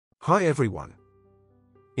Hi everyone.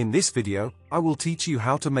 In this video, I will teach you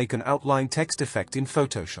how to make an outline text effect in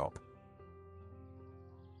Photoshop.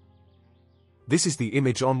 This is the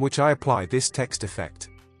image on which I apply this text effect.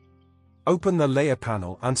 Open the layer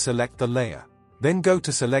panel and select the layer. Then go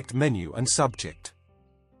to Select Menu and Subject.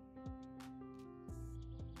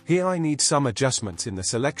 Here I need some adjustments in the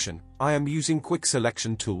selection. I am using Quick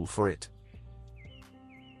Selection tool for it.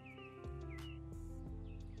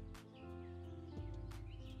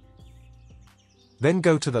 Then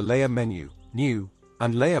go to the Layer menu, New,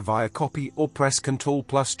 and Layer via Copy or press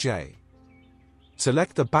Ctrl+J.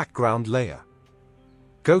 Select the background layer.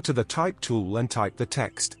 Go to the Type tool and type the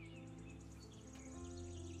text.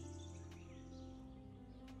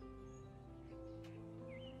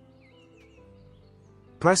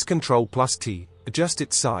 Press Ctrl+T, adjust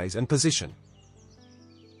its size and position.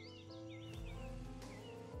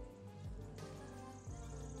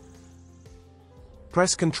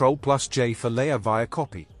 Press Ctrl+J for layer via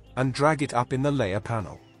copy, and drag it up in the layer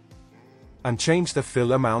panel. And change the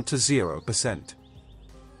fill amount to 0%.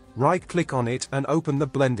 Right-click on it and open the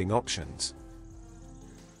blending options.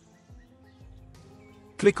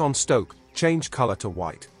 Click on Stroke, change color to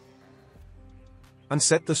white. And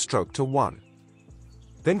set the stroke to 1.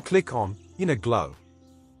 Then click on Inner Glow.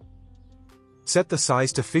 Set the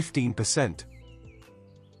size to 15%.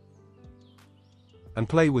 And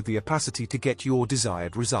play with the opacity to get your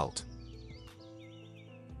desired result.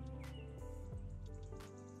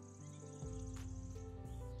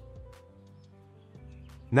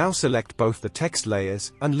 Now select both the text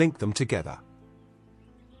layers and link them together.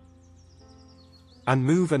 And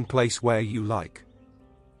move and place where you like.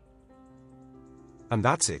 And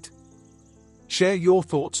that's it. Share your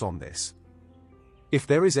thoughts on this. If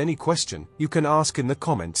there is any question, you can ask in the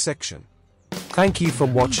comment section. Thank you for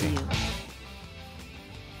watching.